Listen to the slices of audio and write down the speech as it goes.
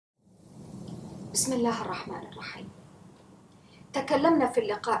بسم الله الرحمن الرحيم. تكلمنا في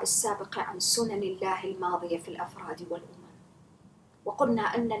اللقاء السابق عن سنن الله الماضية في الأفراد والأمم، وقلنا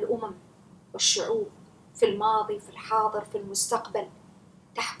أن الأمم والشعوب في الماضي في الحاضر في المستقبل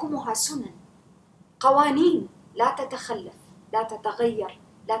تحكمها سنن، قوانين لا تتخلف لا تتغير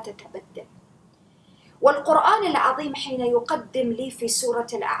لا تتبدل. والقرآن العظيم حين يقدم لي في سورة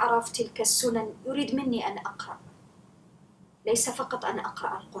الأعراف تلك السنن يريد مني أن أقرأ، ليس فقط أن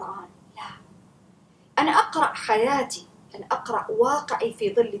أقرأ القرآن، لا، أن أقرأ حياتي، أن أقرأ واقعي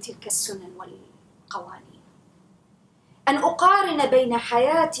في ظل تلك السنن والقوانين، أن أقارن بين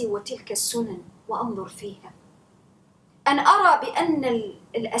حياتي وتلك السنن وأنظر فيها، أن أرى بأن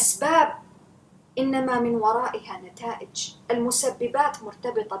الأسباب إنما من ورائها نتائج، المسببات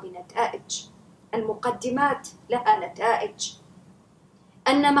مرتبطة بنتائج، المقدمات لها نتائج،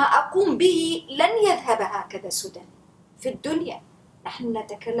 أن ما أقوم به لن يذهب هكذا سدى في الدنيا. نحن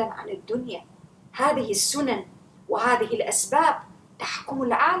نتكلم عن الدنيا، هذه السنن وهذه الأسباب تحكم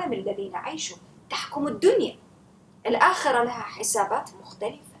العالم الذي نعيشه، تحكم الدنيا. الآخرة لها حسابات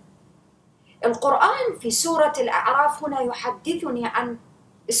مختلفة. القرآن في سورة الأعراف هنا يحدثني عن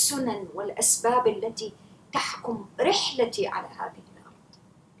السنن والأسباب التي تحكم رحلتي على هذه الأرض.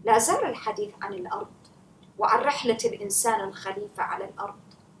 لا زال الحديث عن الأرض وعن رحلة الإنسان الخليفة على الأرض،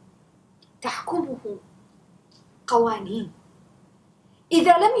 تحكمه قوانين.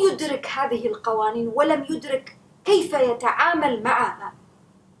 إذا لم يدرك هذه القوانين ولم يدرك كيف يتعامل معها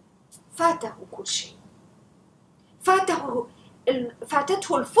فاته كل شيء،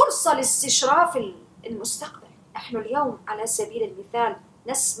 فاتته الفرصة لاستشراف المستقبل. نحن اليوم على سبيل المثال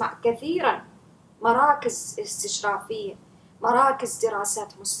نسمع كثيرا مراكز استشرافية، مراكز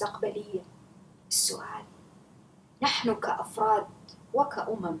دراسات مستقبلية. السؤال، نحن كأفراد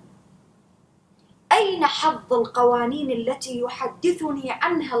وكأمم أين حظ القوانين التي يحدثني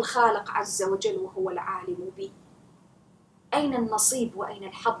عنها الخالق عز وجل وهو العالم بي؟ أين النصيب وأين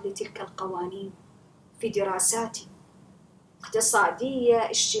الحظ لتلك القوانين في دراساتي اقتصادية،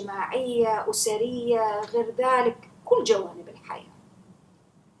 اجتماعية، أسرية، غير ذلك، كل جوانب الحياة؟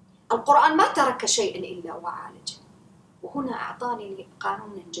 القرآن ما ترك شيئا إلا وعالجه. وهنا أعطاني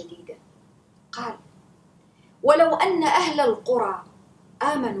قانونا جديدا، قال: ولو أن أهل القرى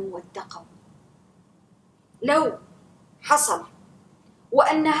آمنوا واتقوا. لو حصل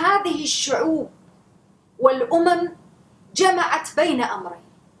وأن هذه الشعوب والأمم جمعت بين أمرين،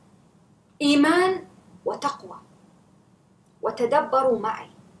 إيمان وتقوى، وتدبروا معي.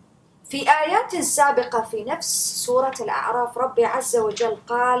 في آيات سابقة في نفس سورة الأعراف ربي عز وجل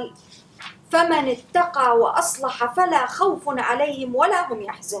قال: فمن اتقى وأصلح فلا خوف عليهم ولا هم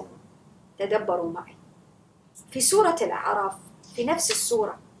يحزنون. تدبروا معي. في سورة الأعراف في نفس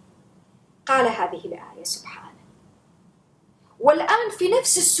السورة قال هذه الآية سبحانه. والآن في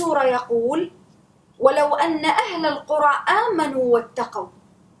نفس السورة يقول: ولو أن أهل القرى آمنوا واتقوا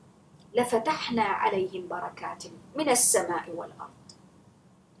لفتحنا عليهم بركات من السماء والأرض.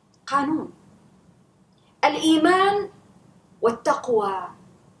 قانون الإيمان والتقوى،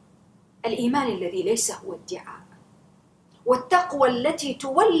 الإيمان الذي ليس هو ادعاء، والتقوى التي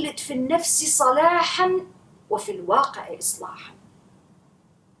تولد في النفس صلاحا وفي الواقع إصلاحا.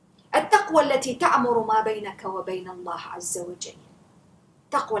 التقوى التي تعمر ما بينك وبين الله عز وجل،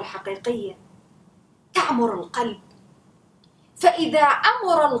 التقوى الحقيقية تعمر القلب. فإذا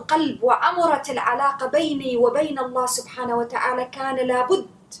عمر القلب وعمرت العلاقة بيني وبين الله سبحانه وتعالى كان لابد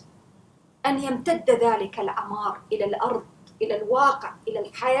أن يمتد ذلك العمار إلى الأرض، إلى الواقع، إلى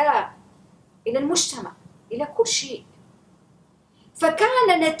الحياة، إلى المجتمع، إلى كل شيء.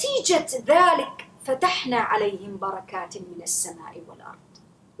 فكان نتيجة ذلك فتحنا عليهم بركات من السماء والأرض.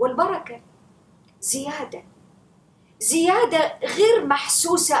 والبركة زيادة غير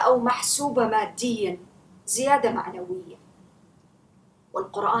محسوسة أو محسوبة ماديا، زيادة معنوية.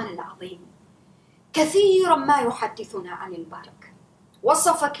 والقرآن العظيم كثيرا ما يحدثنا عن البركة.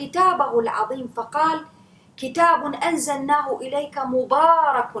 وصف كتابه العظيم فقال: كتاب أنزلناه إليك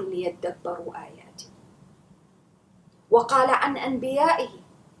مبارك ليدبروا آياته. وقال عن أنبيائه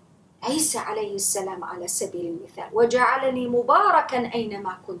عيسى عليه السلام على سبيل المثال: وجعلني مباركا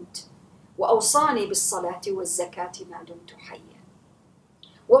أينما كنت وأوصاني بالصلاة والزكاة ما دمت حيا.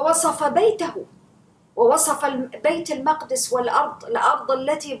 ووصف بيته، ووصف بيت المقدس والأرض، الأرض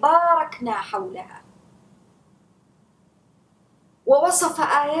التي باركنا حولها. ووصف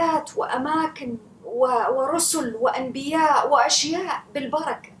آيات وأماكن ورسل وأنبياء وأشياء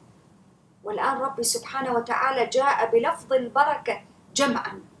بالبركة. والآن ربي سبحانه وتعالى جاء بلفظ البركة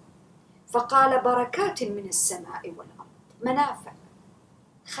جمعا فقال: بركات من السماء والأرض، منافع،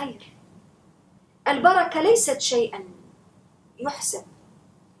 خير. البركة ليست شيئا يحسب،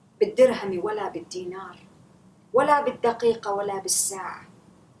 بالدرهم ولا بالدينار ولا بالدقيقة ولا بالساعة.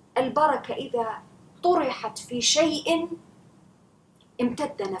 البركة إذا طرحت في شيء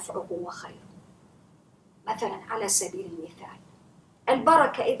امتد نفعه وخيره. مثلا على سبيل المثال،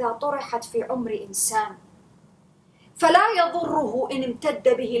 البركة إذا طرحت في عمر إنسان فلا يضره إن امتد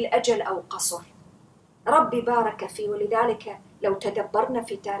به الأجل أو قصر، ربي بارك فيه. ولذلك لو تدبرنا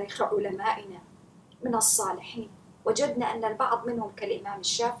في تاريخ علمائنا من الصالحين وجدنا أن البعض منهم كالإمام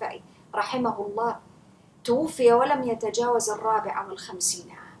الشافعي رحمه الله توفي ولم يتجاوز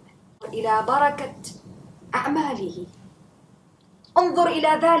 54 عاما. إلى بركة أعماله، انظر إلى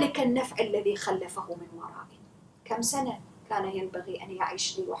ذلك النفع الذي خلفه من ورائه. كم سنة كان ينبغي أن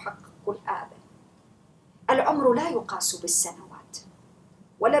يعيش ليحقق كل هذا؟ العمر لا يقاس بالسنوات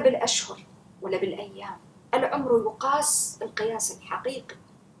ولا بالأشهر ولا بالأيام، العمر يقاس القياس الحقيقي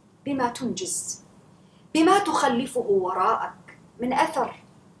بما تنجز، بما تخلفه وراءك من أثر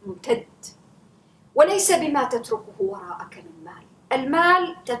ممتد، وليس بما تتركه وراءك من مال.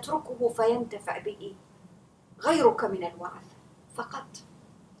 المال تتركه فينتفع به غيرك من الورثة فقط،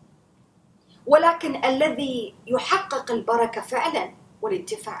 ولكن الذي يحقق البركة فعلا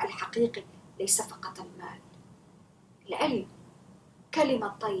والانتفاع الحقيقي ليس فقط المال، العلم، كلمة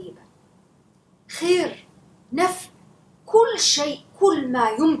طيبة، خير، نفع، كل شيء، كل ما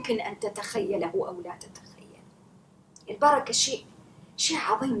يمكن أن تتخيله أو لا تتخيل. البركة شيء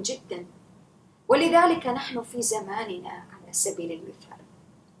عظيم جدا. ولذلك نحن في زماننا على سبيل المثال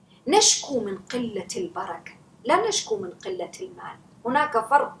نشكو من قلة البركة، لا نشكو من قلة المال. هناك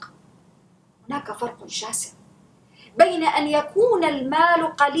فرق شاسع بين أن يكون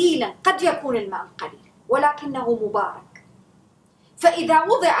المال قليلا، قد يكون المال قليل ولكنه مبارك، فإذا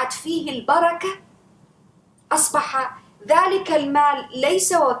وضعت فيه البركة أصبح ذلك المال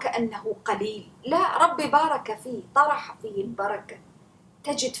ليس وكأنه قليل، لا، ربي بارك فيه، طرح فيه البركة،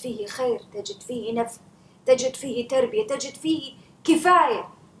 تجد فيه خير، تجد فيه نفع، تجد فيه تربية، تجد فيه كفاية،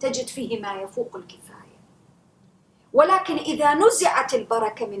 تجد فيه ما يفوق الكفاية. ولكن إذا نزعت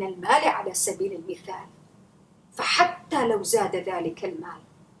البركة من المال على سبيل المثال، فحتى لو زاد ذلك المال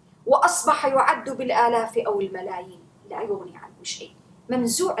وأصبح يعد بالآلاف أو الملايين لا يغني عنه شيء،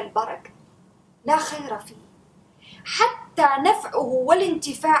 منزوع البركة، لا خير فيه. حتى نفعه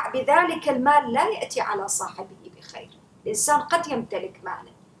والانتفاع بذلك المال لا يأتي على صاحبه بخير. الإنسان قد يمتلك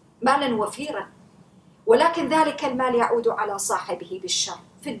مالا وفيرا، ولكن ذلك المال يعود على صاحبه بالشر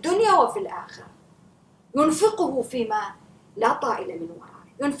في الدنيا وفي الآخرة. ينفقه فيما لا طائل من ورائه،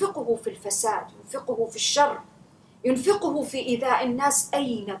 ينفقه في الفساد، ينفقه في الشر، ينفقه في إيذاء الناس.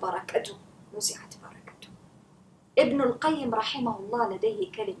 أين بركته؟ نزعت بركته. ابن القيم رحمه الله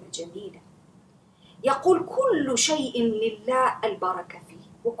لديه كلمة جميلة، يقول: كل شيء لله البركة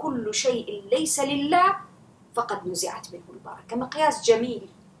فيه، وكل شيء ليس لله فقد نزعت منه البركة. مقياس جميل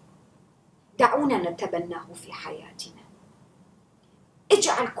دعونا نتبناه في حياتنا.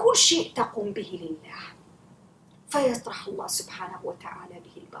 اجعل كل شيء تقوم به لله فيطرح الله سبحانه وتعالى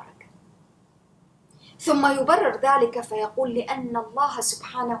به البركة، ثم يبرر ذلك فيقول: لأن الله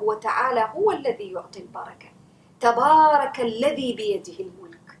سبحانه وتعالى هو الذي يعطي البركة، تبارك الذي بيده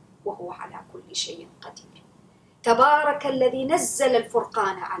الملك وهو على كل شيء قدير، تبارك الذي نزل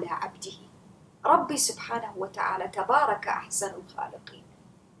الفرقان على عبده. ربي سبحانه وتعالى تبارك أحسن الخالقين،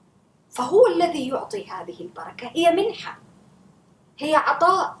 فهو الذي يعطي هذه البركة. هي منحة، هي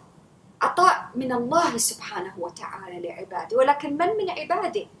عطاء من الله سبحانه وتعالى لعباده. ولكن من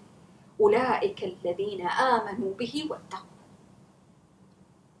عباده؟ أولئك الذين آمنوا به واتقوا.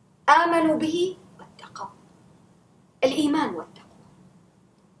 آمنوا به واتقوا، الإيمان والتقوى.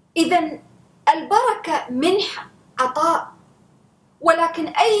 إذن البركة منحة، عطاء، ولكن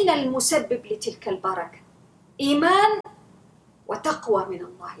أين المسبب لتلك البركة؟ إيمان وتقوى من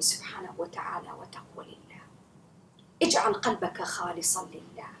الله سبحانه وتعالى وتقوى لله. اجعل قلبك خالصا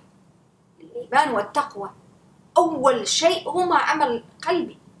لله. الإيمان والتقوى أول شيء هما عمل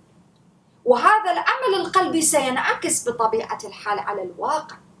قلبي، وهذا العمل القلبي سينعكس بطبيعة الحال على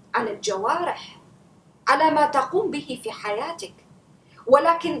الواقع، على الجوارح، على ما تقوم به في حياتك.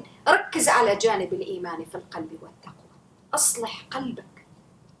 ولكن ركز على جانب الإيمان في القلب والتقوى. أصلح قلبك،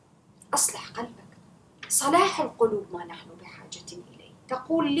 أصلح قلبك. صلاح القلوب ما نحن بحاجة إليه.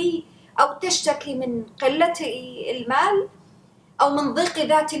 تقول لي أو تشتكي من قلة المال أو من ضيق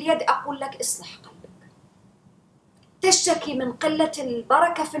ذات اليد، أقول لك اصلح قلبك. تشتكي من قلة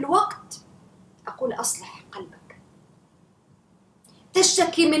البركة في الوقت، أقول أصلح قلبك.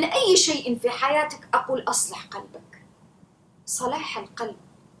 تشتكي من أي شيء في حياتك، أقول أصلح قلبك. صلاح القلب.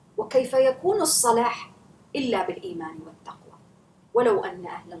 وكيف يكون الصلاح إلا بالإيمان والتقوى؟ ولو أن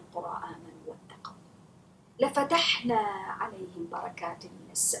أهل القرى آمنوا واتقوا لفتحنا عليهم بركات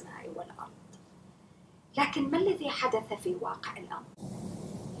السماء والأرض. لكن ما الذي حدث في واقع الأمر؟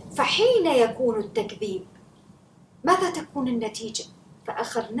 فحين يكون التكذيب ماذا تكون النتيجة؟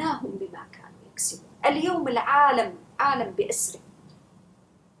 فأخذناهم بما كانوا يكسبون. اليوم العالم عالم بأسره،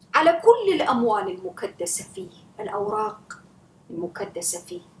 على كل الأموال المكدسة فيه، الأوراق المكدسة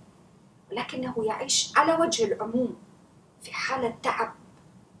فيه، ولكنه يعيش على وجه العموم في حالة تعب،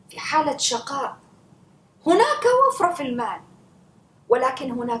 في حالة شقاء. هناك وفرة في المال،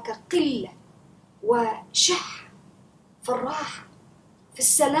 ولكن هناك قلة وشح في الراحة، في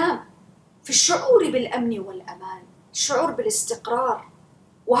السلام، في الشعور بالأمن والأمان، الشعور بالاستقرار.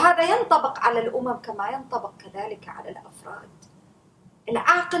 وهذا ينطبق على الأمم كما ينطبق كذلك على الأفراد.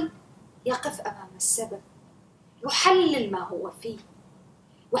 العاقل يقف أمام السبب، يحلل ما هو فيه،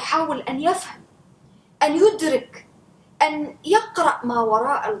 يحاول أن يفهم، أن يدرك، أن يقرأ ما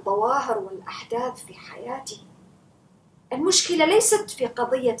وراء الظواهر والأحداث في حياته. المشكلة ليست في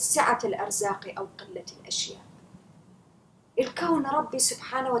قضية سعة الأرزاق أو قلة الأشياء. الكون ربي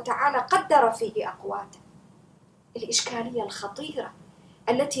سبحانه وتعالى قدر فيه أقواته. الإشكالية الخطيرة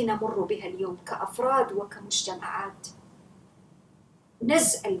التي نمر بها اليوم كأفراد وكمجتمعات،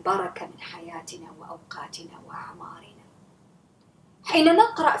 نزع البركة من حياتنا وأوقاتنا وأعمارنا. حين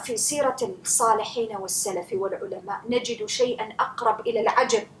نقرأ في سيرة الصالحين والسلف والعلماء نجد شيئا أقرب إلى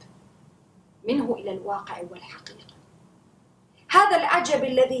العجب منه إلى الواقع والحقيقة. هذا العجب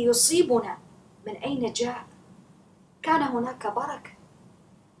الذي يصيبنا من أين جاء؟ كان هناك بركة،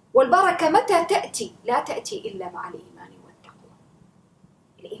 والبركة متى تأتي؟ لا تأتي إلا مع الإيمان والتقوى.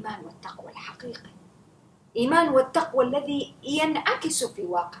 الإيمان والتقوى الحقيقي، إيمان والتقوى الذي ينعكس في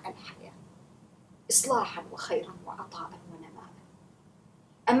واقع الحياة إصلاحا وخيرا وعطاء ونماء.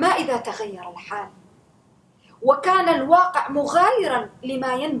 أما إذا تغير الحال وكان الواقع مغايرا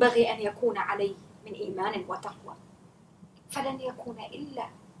لما ينبغي أن يكون عليه من إيمان وتقوى، فلن يكون إلا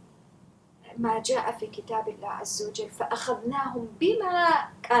ما جاء في كتاب الله عز وجل: فأخذناهم بما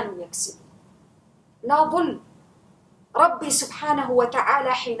كانوا يكسبون. لا ظلم. ربي سبحانه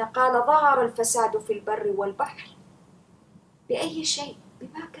وتعالى حين قال ظهر الفساد في البر والبحر، بأي شيء؟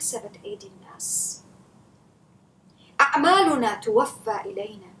 بما كسبت أيدي الناس. أعمالنا توفى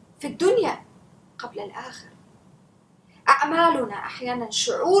إلينا في الدنيا قبل الآخرة. أعمالنا أحيانا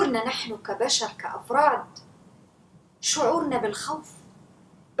شعورنا نحن كبشر كأفراد، شعورنا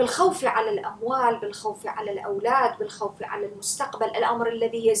بالخوف على الأموال، بالخوف على الأولاد، بالخوف على المستقبل، الأمر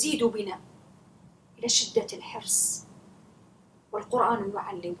الذي يزيد بنا إلى شدة الحرص. والقرآن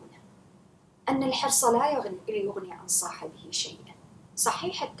يعلمنا أن الحرص لا يغني عن صاحبه شيئا.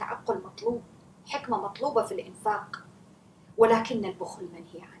 صحيح التعقل مطلوب، حكمة مطلوبة في الإنفاق، ولكن البخل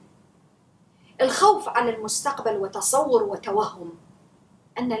منهي عنه. الخوف على المستقبل وتصور وتوهم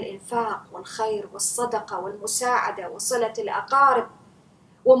أن الإنفاق والخير والصدقة والمساعدة وصلة الأقارب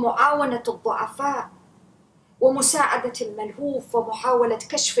ومعاونة الضعفاء ومساعدة الملهوف ومحاولة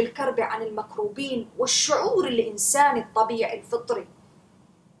كشف الكرب عن المكروبين، والشعور الإنساني الطبيعي الفطري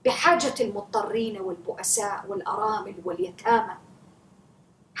بحاجة المضطرين والبؤساء والأرامل واليتامى،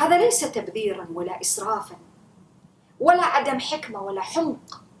 هذا ليس تبذيرا ولا إسرافا ولا عدم حكمة ولا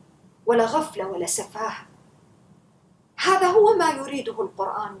حمق ولا غفلة ولا سفاهة. هذا هو ما يريده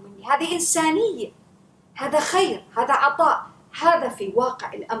القرآن مني. هذه إنسانية، هذا خير، هذا عطاء، هذا في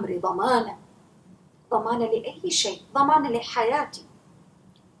واقع الأمر ضمانة لأي شيء، ضمانة لحياتي،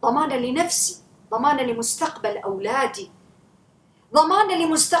 ضمانة لنفسي، ضمانة لمستقبل أولادي، ضمانة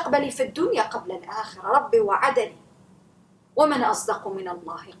لمستقبلي في الدنيا قبل الآخرة. ربي وعدني: ومن أصدق من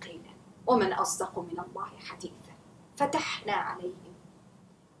الله قيلا ومن أصدق من الله حديثا. فتحنا عليهم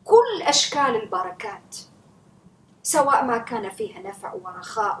كل أشكال البركات، سواء ما كان فيها نفع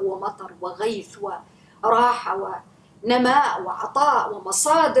ورخاء ومطر وغيث وراحة ونماء وعطاء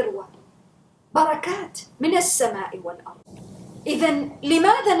ومصادر وبركات من السماء والأرض. إذن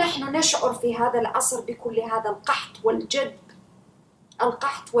لماذا نحن نشعر في هذا العصر بكل هذا القحط والجدب؟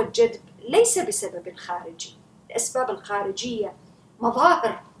 القحط والجدب ليس بسبب خارجي، الأسباب الخارجية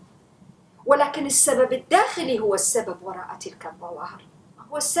مظاهر، ولكن السبب الداخلي هو السبب وراء تلك الظواهر.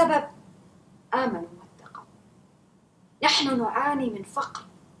 هو السبب آمنوا واتقوا. نحن نعاني من فقر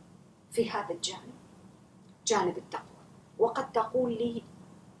في هذا الجانب، جانب التقوى. وقد تقول لي: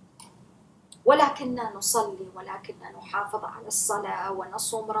 ولكننا نصلي، ولكننا نحافظ على الصلاة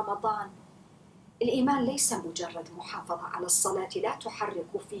ونصوم رمضان. الإيمان ليس مجرد محافظة على الصلاة لا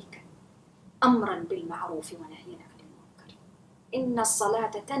تحرك فيك أمرا بالمعروف ونهيا عن المنكر. إن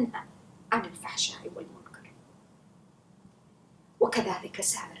الصلاة تنهى عن الفحشاء والمنكر. وكذلك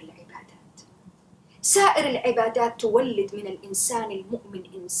سائر العبادات. سائر العبادات تولد من الإنسان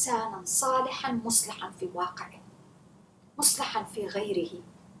المؤمن إنسانا صالحا مصلحا في واقعه. مصلحا في غيره،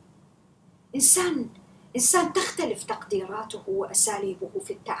 إنسان تختلف تقديراته وأساليبه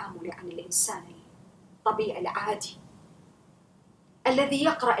في التعامل عن الإنسان الطبيعي العادي الذي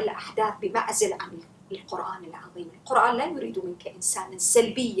يقرأ الأحداث بمعزل عن القرآن العظيم. القرآن لا يريد منك إنسانا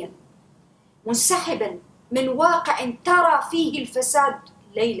سلبيا منسحبا من واقع ترى فيه الفساد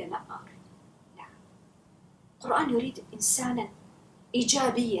ليل نهار، لا، القرآن يريد إنسانا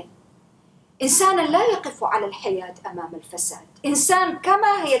إيجابيا، إنسانا لا يقف على الحياد أمام الفساد، إنسان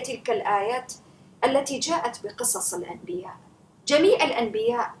كما هي تلك الآيات التي جاءت بقصص الأنبياء. جميع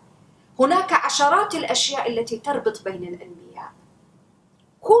الأنبياء هناك عشرات الأشياء التي تربط بين الأنبياء،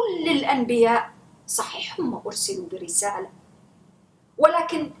 كل الأنبياء صحيح هم أرسلوا برسالة،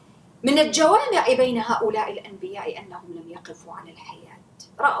 ولكن من الجوامع بين هؤلاء الأنبياء أنهم لم يقفوا على الحياد،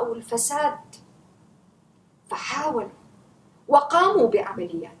 رأوا الفساد فحاولوا وقاموا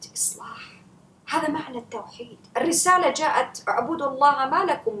بعمليات إصلاح. هذا معنى التوحيد. الرسالة جاءت اعبدوا الله ما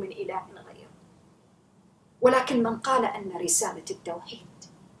لكم من إله غيره، ولكن من قال أن رسالة التوحيد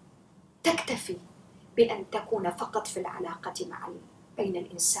تكتفي بأن تكون فقط في العلاقة بين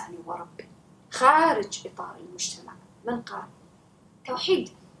الإنسان وربه خارج إطار المجتمع، من قال توحيد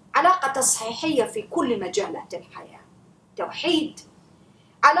علاقة تصحيحية في كل مجالات الحياة، توحيد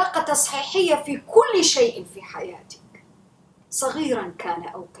علاقة تصحيحية في كل شيء في حياتك صغيرا كان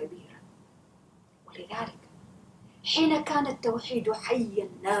أو كبيرا. ولذلك حين كان التوحيد حيا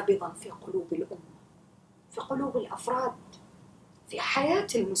نابضا في قلوب الأمة، في قلوب الأفراد، في حياة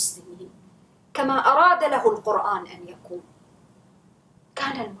المسلمين كما أراد له القرآن أن يكون،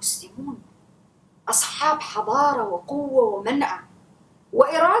 كان المسلمون أصحاب حضارة وقوة ومنعة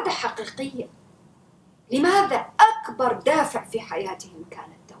وإرادة حقيقية. لماذا؟ أكبر دافع في حياتهم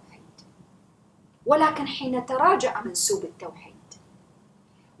كان التوحيد. ولكن حين تراجع منسوب التوحيد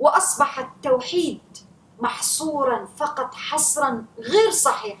وأصبح التوحيد محصورا فقط حصرا غير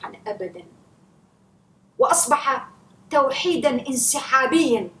صحيحا أبدا، وأصبح توحيدا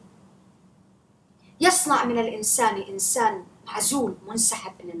انسحابيا يصنع من الإنسان إنسان معزول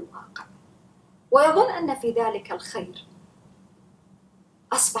منسحب من الواقع ويظن أن في ذلك الخير،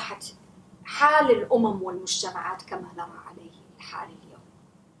 أصبحت حال الأمم والمجتمعات كما نرى عليه الحال اليوم.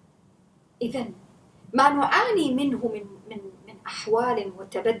 إذن ما نعاني منه من أحوال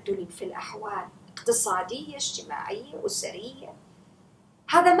وتبدل في الأحوال اقتصادية اجتماعية أسرية،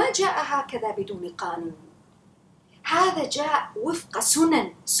 هذا ما جاء هكذا بدون قانون، هذا جاء وفق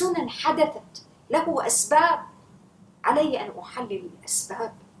سنن حدثت له أسباب. علي أن أحلل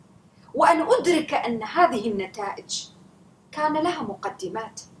الأسباب وأن أدرك أن هذه النتائج كان لها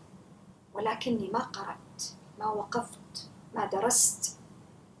مقدمات، ولكني ما قرأت، ما وقفت، ما درست،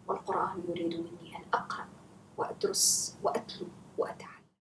 والقرآن يريد مني أن أقرأ وأدرس وأتلو وأتعلم.